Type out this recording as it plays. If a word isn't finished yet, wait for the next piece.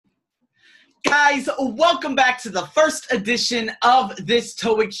Guys, welcome back to the first edition of this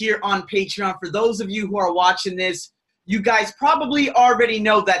TOEIC here on Patreon. For those of you who are watching this, you guys probably already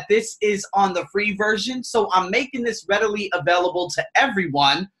know that this is on the free version, so I'm making this readily available to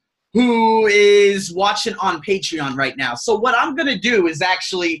everyone who is watching on Patreon right now. So what I'm going to do is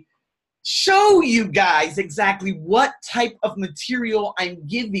actually show you guys exactly what type of material I'm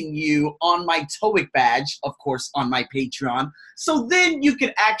giving you on my TOEIC badge, of course, on my Patreon. So then you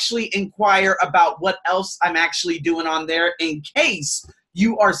can actually inquire about what else I'm actually doing on there in case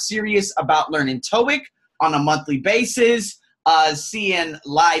you are serious about learning TOEIC on a monthly basis, seeing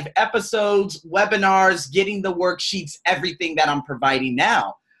live episodes, webinars, getting the worksheets, everything that I'm providing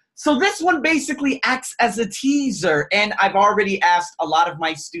now. So this one basically acts as a teaser, and I've already asked a lot of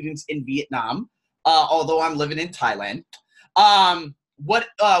my students in Vietnam, although I'm living in Thailand,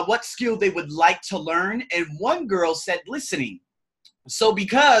 what skill they would like to learn, and one girl said listening. So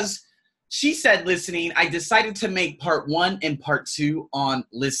because she said listening, I decided to make part 1 and part 2 on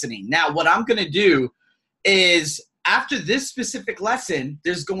listening. Now, what I'm going to do is after this specific lesson,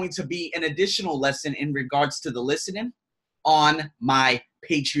 there's going to be an additional lesson in regards to the listening on my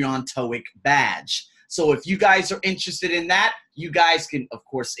Patreon TOEIC badge. So if you guys are interested in that, you guys can, of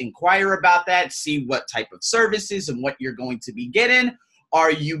course, inquire about that, see what type of services and what you're going to be getting.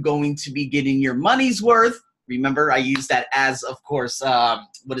 Are you going to be getting your money's worth? Remember, I used that as, of course,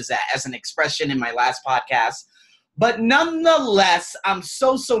 as an expression in my last podcast. But nonetheless, I'm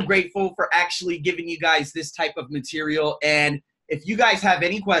so grateful for actually giving you guys this type of material. And if you guys have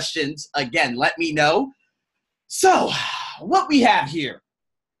any questions, again, let me know. So what we have here,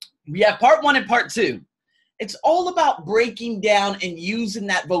 we have part 1 and part 2. It's all about breaking down and using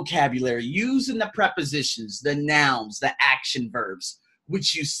that vocabulary, using the prepositions, the nouns, the action verbs,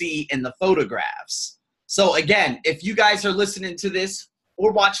 which you see in the photographs. So again, if you guys are listening to this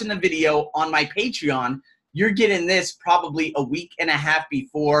or watching the video on my Patreon, you're getting this probably a week and a half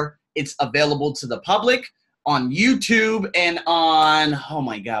before it's available to the public on YouTube and on, oh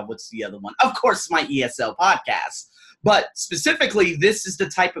my God, what's the other one? Of course, my ESL podcast. But specifically, this is the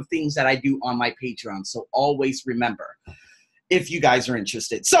type of things that I do on my Patreon. So always remember, if you guys are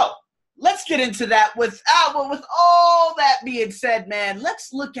interested. So let's get into that. With all that being said, man,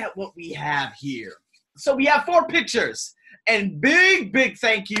 let's look at what we have here. So we have 4 pictures. And big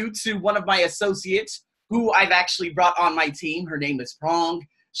thank you to one of my associates who I've actually brought on my team. Her name is Prong.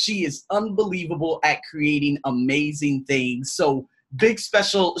 She is unbelievable at creating amazing things. So big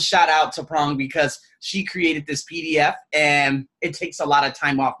special shout out to Prong because she created this PDF and it takes a lot of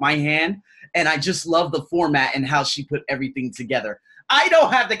time off my hand. And I just love the format and how she put everything together. I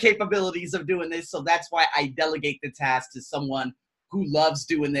don't have the capabilities of doing this, so that's why I delegate the task to someone who loves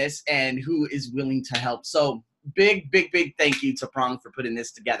doing this and who is willing to help. So big thank you to Prong for putting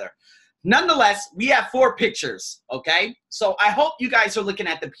this together. Nonetheless, we have 4 pictures, okay? So I hope you guys are looking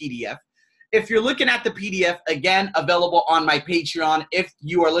at the PDF. If you're looking at the PDF, again, available on my Patreon. If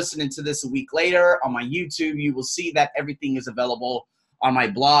you are listening to this a week later on my YouTube, you will see that everything is available on my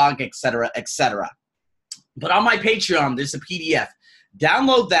blog, etc., etc. But on my Patreon, there's a PDF.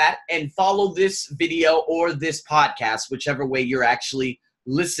 Download that and follow this video or this podcast, whichever way you're actually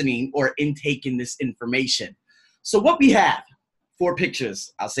listening or intaking this information. So what we have, 4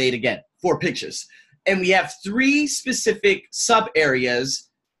 pictures. I'll say it again, 4 pictures. And we have 3 specific sub-areas,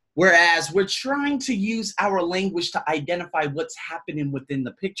 whereas we're trying to use our language to identify what's happening within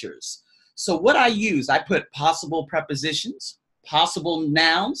the pictures. So what I use, I put possible prepositions, possible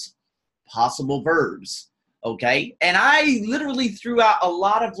nouns, possible verbs, okay? And I literally threw out a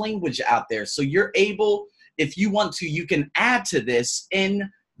lot of language out there. So you're able, if you want to, you can add to this in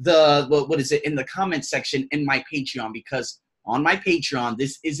the, in the comment section in my Patreon, because on my Patreon,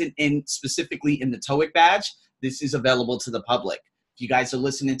 this isn't specifically in the TOEIC badge. This is available to the public. If you guys are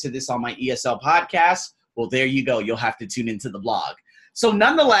listening to this on my ESL podcast, well, there you go. You'll have to tune into the blog. So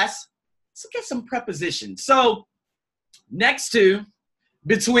nonetheless, let's look at some prepositions. So next to,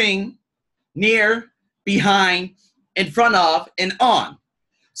 between, near, behind, in front of, and on.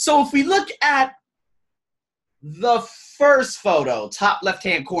 So if we look at the first photo, top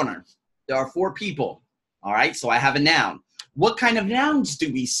left-hand corner, there are 4 people. All right, so I have a noun. What kind of nouns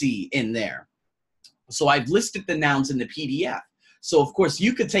do we see in there? So I've listed the nouns in the PDF. So of course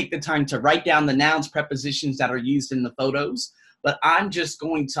you could take the time to write down the nouns, prepositions that are used in the photos, but I'm just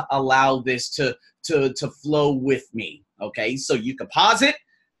going to allow this to flow with me, okay? So you can pause it,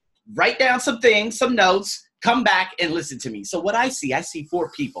 write down some things, some notes, come back and listen to me. So what I see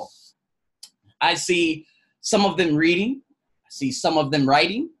 4 people. I see some of them reading, I see some of them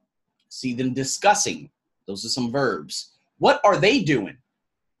writing, I see them discussing. Those are some verbs. What are they doing?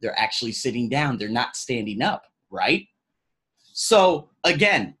 They're actually sitting down. They're not standing up, right? So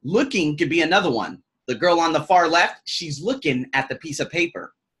again, looking could be another one. The girl on the far left, she's looking at the piece of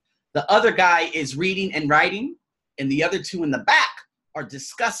paper. The other guy is reading and writing, and the other two in the back are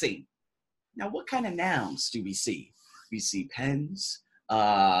discussing. Now, what kind of nouns do we see? We see pens.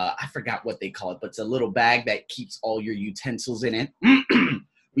 I forgot what they call it, but it's a little bag that keeps all your utensils in it.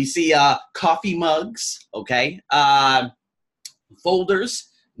 We see coffee mugs, okay? Folders,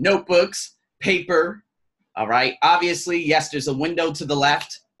 notebooks, paper, all right? Obviously, yes, there's a window to the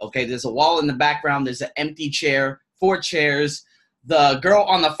left. Okay, there's a wall in the background. There's an empty chair, 4 chairs. The girl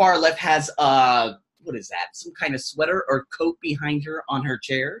on the far left has what is that? Some kind of sweater or coat behind her on her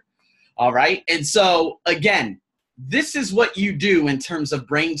chair. All right. And so again, this is what you do in terms of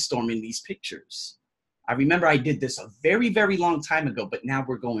brainstorming these pictures. I remember I did this a very, very long time ago, but now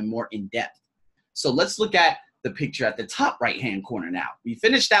we're going more in depth. So let's look at the picture at the top right-hand corner now. We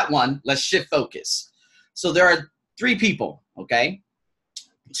finished that one. Let's shift focus. So there are 3 people, okay?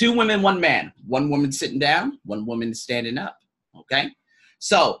 2 women, 1 man. 1 woman sitting down, 1 woman standing up, okay?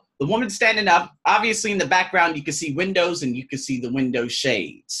 So the woman standing up, obviously in the background, you can see windows and you can see the window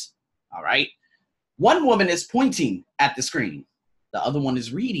shades, all right? 1 woman is pointing at the screen. The other one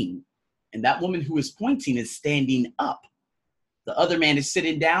is reading. And that woman who is pointing is standing up. The other man is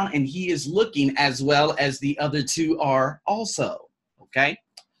sitting down and he is looking as well as the other 2 are also, okay?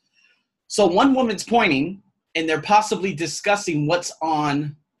 So 1 woman's pointing and they're possibly discussing what's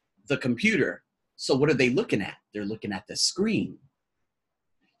on the computer. So what are they looking at? They're looking at the screen.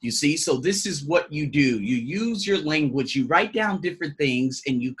 You see, so this is what you do. You use your language, you write down different things,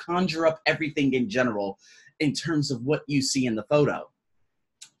 and you conjure up everything in general in terms of what you see in the photo.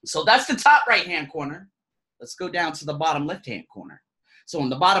 So that's the top right-hand corner. Let's go down to the bottom left-hand corner. So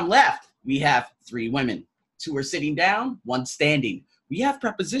on the bottom left, we have 3 women. 2 are sitting down, 1 standing. We have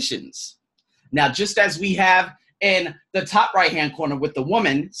prepositions. Now, just as we have in the top right-hand corner with the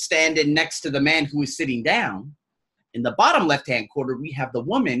woman standing next to the man who is sitting down, in the bottom left-hand corner, we have the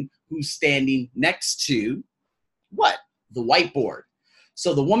woman who's standing next to what? The whiteboard.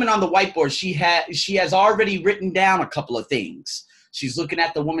 So the woman on the whiteboard, she has already written down a couple of things. She's looking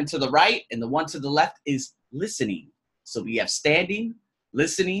at the woman to the right, and the one to the left is listening. So we have standing,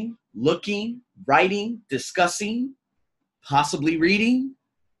 listening, looking, writing, discussing, possibly reading,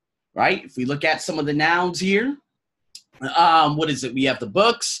 right? If we look at some of the nouns here, what is it? We have the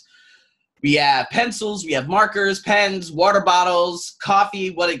books. We have pencils, we have markers, pens, water bottles,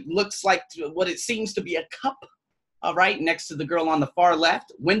 coffee, what it looks like, what it seems to be a cup, all right, next to the girl on the far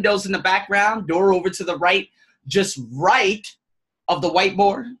left. Windows in the background, door over to the right, just right of the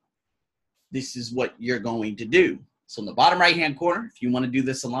whiteboard. This is what you're going to do. So in the bottom right-hand corner, if you want to do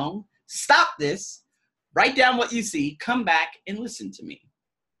this alone, stop this, write down what you see, come back and listen to me.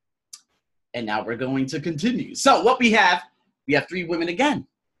 And now we're going to continue. So what we have 3 women again.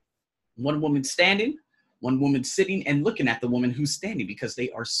 1 woman standing, 1 woman sitting and looking at the woman who's standing because they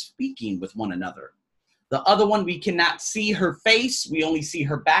are speaking with one another. The other one, we cannot see her face. We only see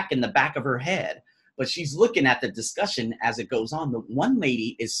her back and the back of her head. But she's looking at the discussion as it goes on. The one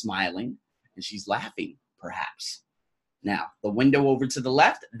lady is smiling and she's laughing, perhaps. Now, the window over to the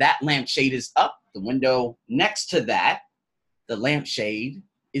left, that lampshade is up. The window next to that, the lampshade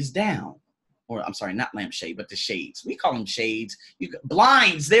is down. Or I'm sorry, not lampshade, but the shades. We call them shades.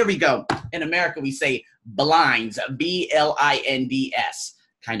 Blinds, there we go. In America, we say blinds, B-L-I-N-D-S.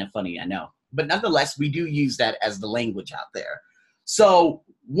 Kind of funny, I know. But nonetheless, we do use that as the language out there. So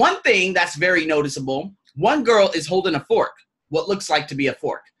one thing that's very noticeable, 1 girl is holding a fork, what looks like to be a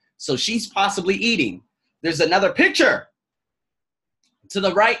fork. So she's possibly eating. There's another picture to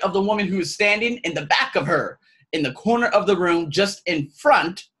the right of the woman who is standing in the back of her, in the corner of the room, just in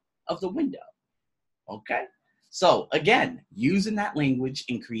front of the window. Okay, so again, using that language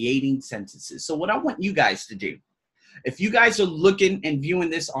and creating sentences. So what I want you guys to do, if you guys are looking and viewing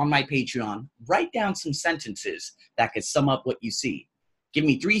this on my Patreon, write down some sentences that could sum up what you see. Give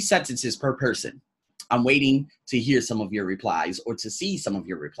me 3 sentences per person. I'm waiting to hear some of your replies or to see some of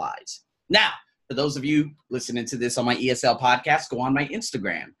your replies. Now, for those of you listening to this on my ESL podcast, go on my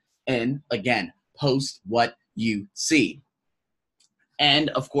Instagram and again, post what you see. And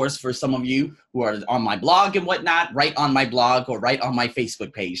of course, for some of you who are on my blog and whatnot, write on my blog or write on my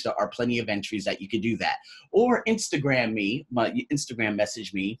Facebook page. There are plenty of entries that you can do that. Or Instagram me, Instagram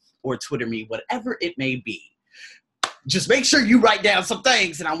message me, or Twitter me, whatever it may be. Just make sure you write down some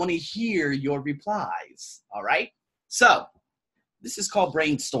things and I want to hear your replies. All right? So this is called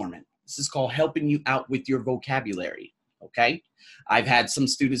brainstorming. This is called helping you out with your vocabulary. Okay? I've had some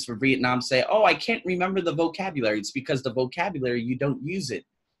students from Vietnam say, oh, I can't remember the vocabulary. It's because the vocabulary, you don't use it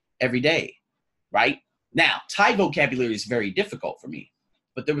every day, right? Now, Thai vocabulary is very difficult for me,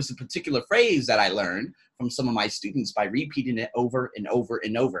 but there was a particular phrase that I learned from some of my students by repeating it over and over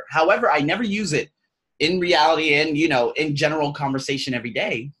and over. However, I never use it in reality and, in general conversation every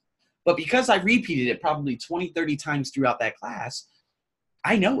day. But because I repeated it probably 20, 30 times throughout that class,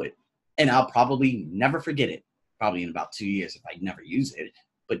 I know it. And I'll probably never forget it, probably in about 2 years if I never use it.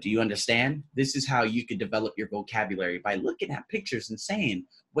 But do you understand? This is how you could develop your vocabulary, by looking at pictures and saying,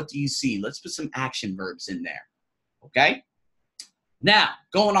 what do you see? Let's put some action verbs in there, okay? Now,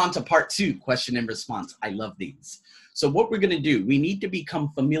 going on to part 2, question and response. I love these. So what we're going to do, we need to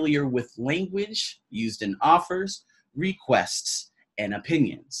become familiar with language used in offers, requests, and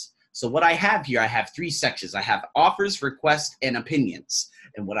opinions. So what I have here, I have 3 sections. I have offers, requests, and opinions.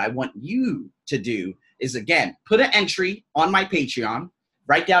 And what I want you to do is, again, put an entry on my Patreon,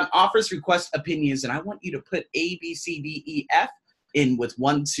 write down offers, requests, opinions, and I want you to put A, B, C, D, E, F in with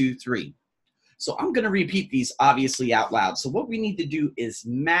 1, 2, 3. So I'm going to repeat these obviously out loud. So what we need to do is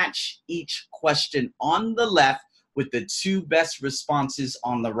match each question on the left with the 2 best responses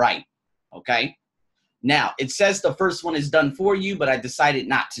on the right, okay? Now, it says the first one is done for you, but I decided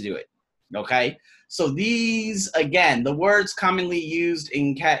not to do it, okay? So these, again, the words commonly used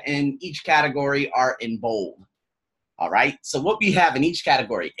in each category are in bold, all right? So what we have in each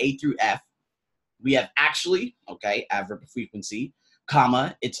category, A through F, we have actually, okay, adverb of frequency,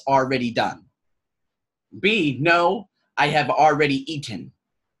 comma, it's already done. B, no, I have already eaten.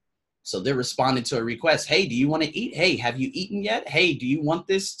 So they're responding to a request. Hey, do you want to eat? Hey, have you eaten yet? Hey, do you want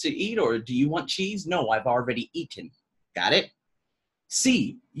this to eat, or do you want cheese? No, I've already eaten. Got it?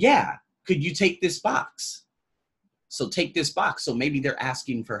 C, yeah, could you take this box? So take this box. So maybe they're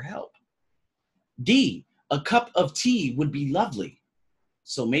asking for help. D, a cup of tea would be lovely.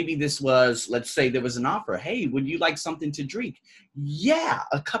 So maybe this was, let's say there was an offer. Hey, would you like something to drink? Yeah,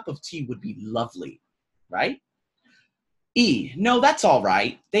 a cup of tea would be lovely, right? E, no, that's all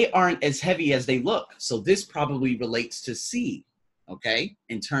right. They aren't as heavy as they look. So this probably relates to C, okay,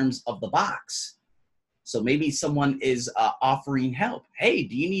 in terms of the box. So maybe someone is offering help. Hey,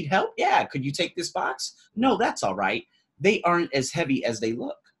 do you need help? Yeah, could you take this box? No, that's all right. They aren't as heavy as they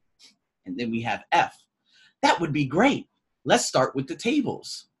look. And then we have F. That would be great. Let's start with the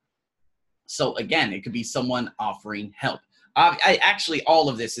tables. So again, it could be someone offering help. I actually, all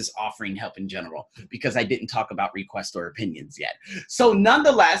of this is offering help in general, because I didn't talk about requests or opinions yet. So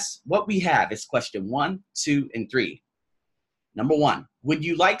nonetheless, what we have is question 1, 2, and 3. Number 1, would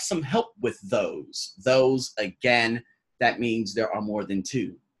you like some help with those? Those, again, that means there are more than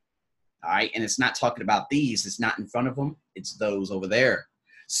 2. All right, and it's not talking about these. It's not in front of them. It's those over there.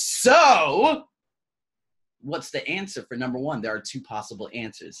 So what's the answer for number 1? There are 2 possible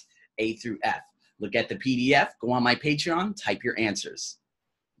answers, A through F. Look at the PDF, go on my Patreon, type your answers.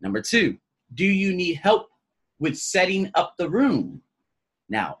 Number 2, do you need help with setting up the room?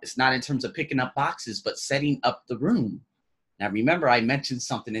 Now, it's not in terms of picking up boxes, but setting up the room. Now, remember, I mentioned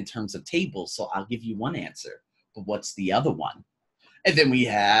something in terms of tables, so I'll give you one answer. But what's the other one? And then we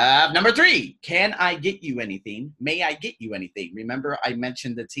have number 3, can I get you anything? May I get you anything? Remember, I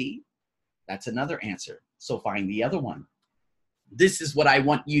mentioned the T? That's another answer. So find the other one. This is what I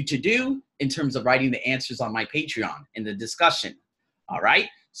want you to do in terms of writing the answers on my Patreon in the discussion. All right?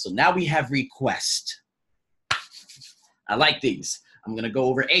 So now we have request. I like these. I'm going to go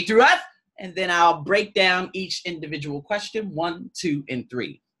over A through F, and then I'll break down each individual question, 1, 2, and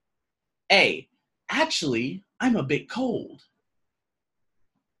 3. A, actually, I'm a bit cold.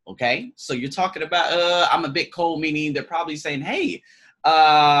 Okay? So you're talking about, I'm a bit cold, meaning they're probably saying, hey,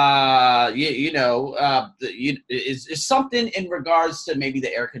 is something in regards to maybe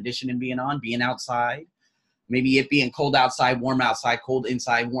the air conditioning being on, being outside, maybe it being cold outside, warm outside, cold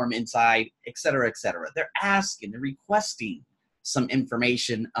inside, warm inside, et cetera, et cetera. They're asking, they're requesting some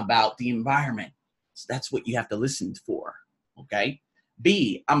information about the environment. So that's what you have to listen for, okay?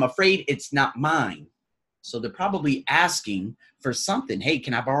 B, I'm afraid it's not mine. So they're probably asking for something. Hey,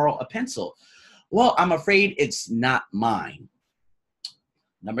 can I borrow a pencil? Well, I'm afraid it's not mine.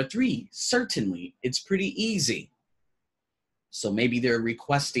 Number 3, certainly, it's pretty easy. So maybe they're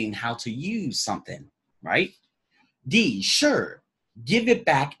requesting how to use something, right? D, sure, give it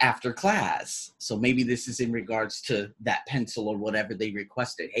back after class. So maybe this is in regards to that pencil or whatever they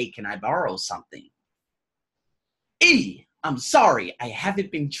requested. Hey, can I borrow something? E, I'm sorry, I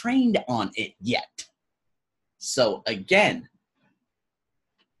haven't been trained on it yet. So again,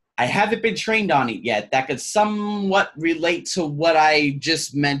 I haven't been trained on it yet. That could somewhat relate to what I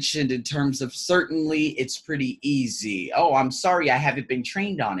just mentioned in terms of certainly it's pretty easy. Oh, I'm sorry, I haven't been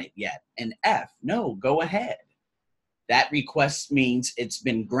trained on it yet. And F, no, go ahead. That request means it's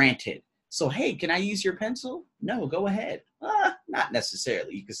been granted. So, hey, can I use your pencil? No, go ahead. Not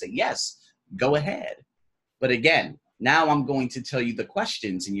necessarily. You can say, yes, go ahead. But again, now I'm going to tell you the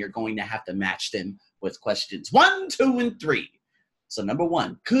questions, and you're going to have to match them with questions 1, 2, and 3. So number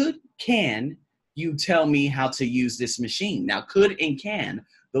 1, can you tell me how to use this machine? Now, could and can,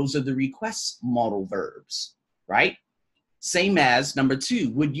 those are the request modal verbs, right? Same as number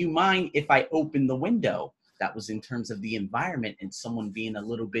 2, would you mind if I open the window? That was in terms of the environment and someone being a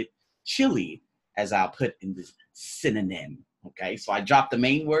little bit chilly, as I'll put in the synonym, okay? So I dropped the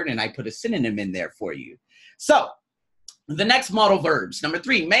main word and I put a synonym in there for you. So the next modal verbs, number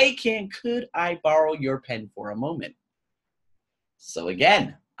 3, may, can, could I borrow your pen for a moment? So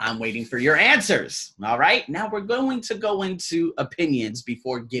again, I'm waiting for your answers, all right? Now we're going to go into opinions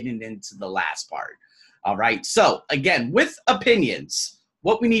before getting into the last part, all right? So again, with opinions,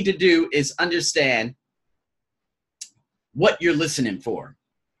 what we need to do is understand what you're listening for.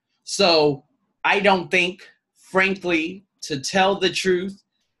 So I don't think, frankly, to tell the truth,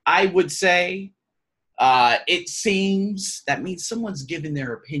 I would say it seems, that means someone's giving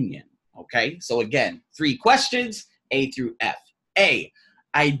their opinion, okay? So again, 3 questions, A through F. A,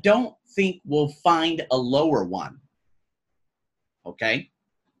 I don't think we'll find a lower one, okay?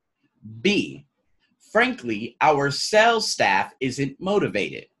 B, frankly, our sales staff isn't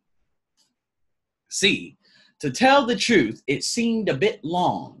motivated. C, to tell the truth, it seemed a bit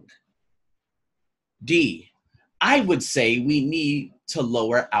long. D, I would say we need to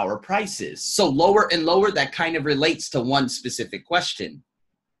lower our prices. So lower and lower, that kind of relates to one specific question.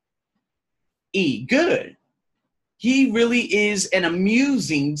 E, good. He really is an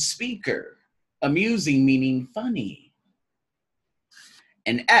amusing speaker. Amusing meaning funny.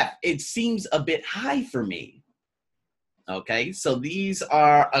 And F, it seems a bit high for me. Okay, so these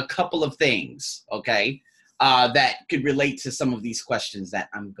are a couple of things, okay, that could relate to some of these questions that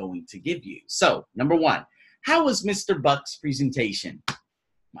I'm going to give you. So, number 1, how was Mr. Buck's presentation?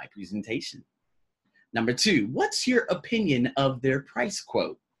 My presentation. Number 2, what's your opinion of their price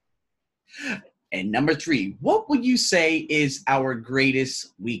quote? And number 3, what would you say is our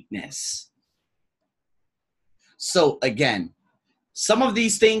greatest weakness? So again, some of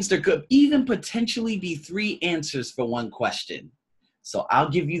these things, there could even potentially be 3 answers for one question. So I'll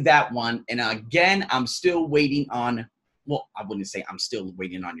give you that one. And again, I'm still waiting on, well, I wouldn't say I'm still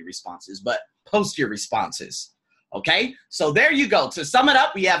waiting on your responses, but post your responses. Okay, so there you go. To sum it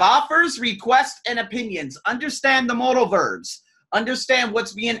up, we have offers, requests, and opinions. Understand the modal verbs. Understand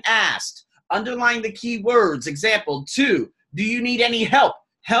what's being asked. Underline the key words. Example 2, do you need any help?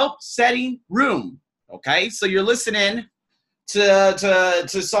 Help setting room. Okay, so you're listening to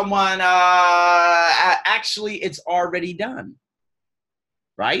someone, actually it's already done,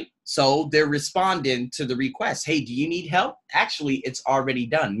 right? So they're responding to the request. Hey, do you need help? Actually, it's already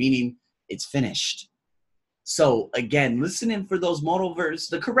done, meaning it's finished. So again, listening for those modal verbs,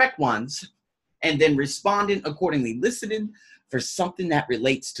 the correct ones, and then responding accordingly, listening for something that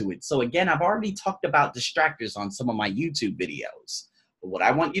relates to it. So again, I've already talked about distractors on some of my YouTube videos. But what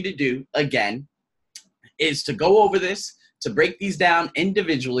I want you to do, again, is to go over this, to break these down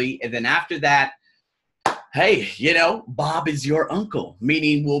individually, and then after that, hey, you know, Bob is your uncle,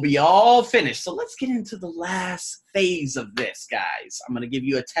 meaning we'll be all finished. So let's get into the last phase of this, guys. I'm going to give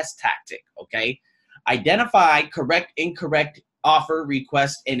you a test tactic, okay? Identify correct, incorrect, offer,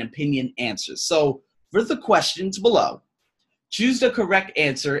 request, and opinion answers. So for the questions below, choose the correct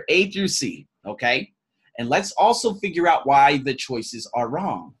answer, A through C, okay? And let's also figure out why the choices are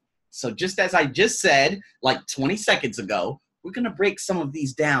wrong. So just as I just said, like 20 seconds ago, we're going to break some of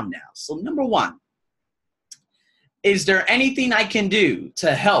these down now. So number 1, is there anything I can do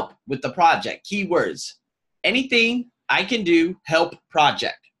to help with the project? Keywords, anything I can do, help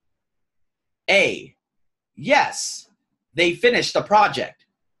project. A, yes, they finished the project.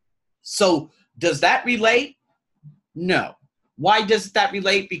 So does that relate? No. Why does that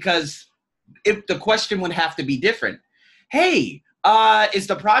relate? Because if the question would have to be different. Hey, is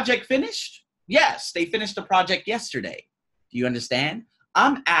the project finished? Yes, they finished the project yesterday. Do you understand?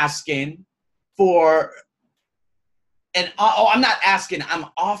 I'm asking for, I'm not asking, I'm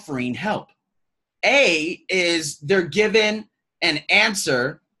offering help. A is they're given an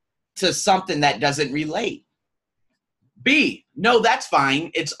answer to something that doesn't relate. B, no, that's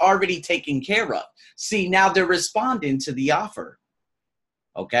fine. It's already taken care of. C, now they're responding to the offer.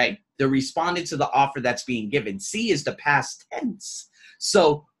 Okay? They're responding to the offer that's being given. C is the past tense.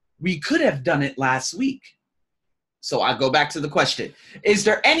 So we could have done it last week. So I go back to the question. Is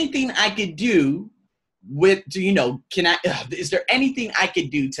there anything I could do with, is there anything I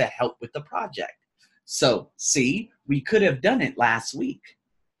could do to help with the project? So C, We could have done it last week.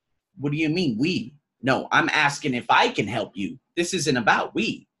 What do you mean we? No, I'm asking if I can help you. This isn't about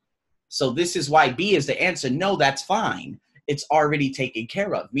we. So this is why B is the answer. No, that's fine. It's already taken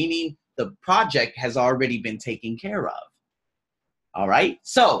care of, meaning the project has already been taken care of. All right.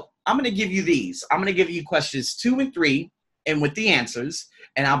 So I'm going to give you these. I'm going to give you questions 2 and 3 and with the answers,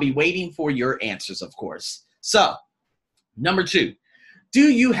 and I'll be waiting for your answers, of course. So number 2, do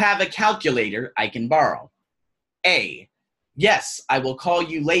you have a calculator I can borrow? A, yes, I will call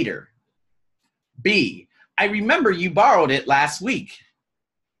you later. B, I remember you borrowed it last week.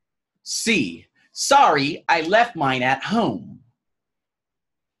 C, sorry, I left mine at home.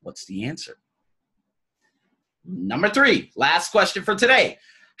 What's the answer? Number 3, last question for today.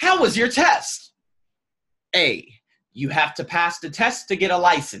 How was your test? A, you have to pass the test to get a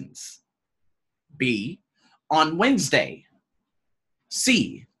license. B, on Wednesday.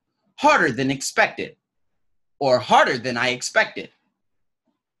 C, harder than expected, or harder than I expected.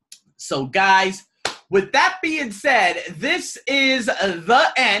 So guys, with that being said, this is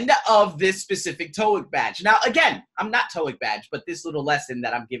the end of this specific TOEIC badge. Now, again, I'm not TOEIC badge, but this little lesson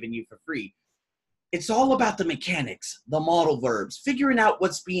that I'm giving you for free, it's all about the mechanics, the modal verbs, figuring out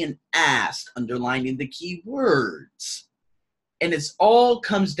what's being asked, underlining the key words. And it's all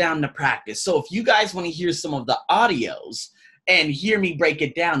comes down to practice. So if you guys want to hear some of the audios and hear me break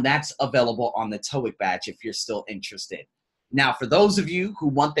it down, that's available on the TOEIC badge if you're still interested. Now, for those of you who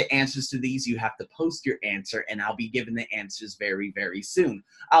want the answers to these, you have to post your answer, and I'll be giving the answers very, very soon.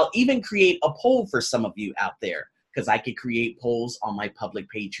 I'll even create a poll for some of you out there, because I could create polls on my public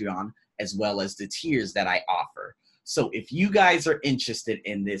Patreon as well as the tiers that I offer. So if you guys are interested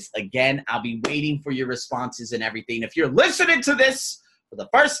in this, again, I'll be waiting for your responses and everything. If you're listening to this for the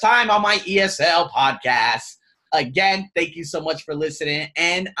first time on my ESL podcast, again, thank you so much for listening.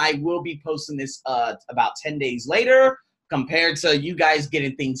 And I will be posting this about 10 days later compared to you guys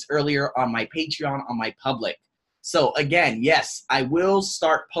getting things earlier on my Patreon, on my public. So again, yes, I will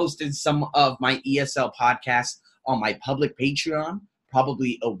start posting some of my ESL podcasts on my public Patreon,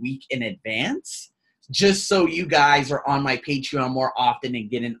 probably a week in advance, just so you guys are on my Patreon more often and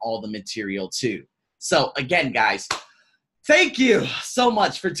getting all the material too. So again, guys, thank you so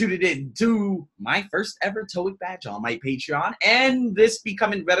much for tuning in to my first ever TOEIC badge on my Patreon, and this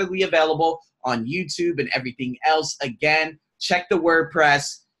becoming readily available on YouTube and everything else. Again, check the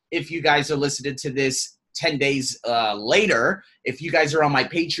WordPress. If you guys are listening to this 10 days later, if you guys are on my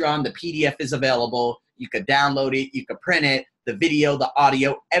Patreon, the PDF is available. You could download it, you could print it, the video, the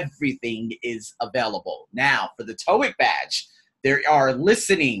audio, everything is available. Now, for the TOEIC badge, there are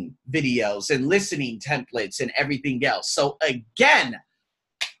listening videos and listening templates and everything else. So again,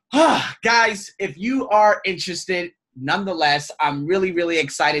 guys, if you are interested, nonetheless, I'm really, really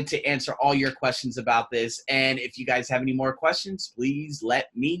excited to answer all your questions about this. And if you guys have any more questions, please let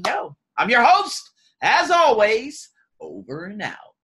me know. I'm your host, as always, over and out.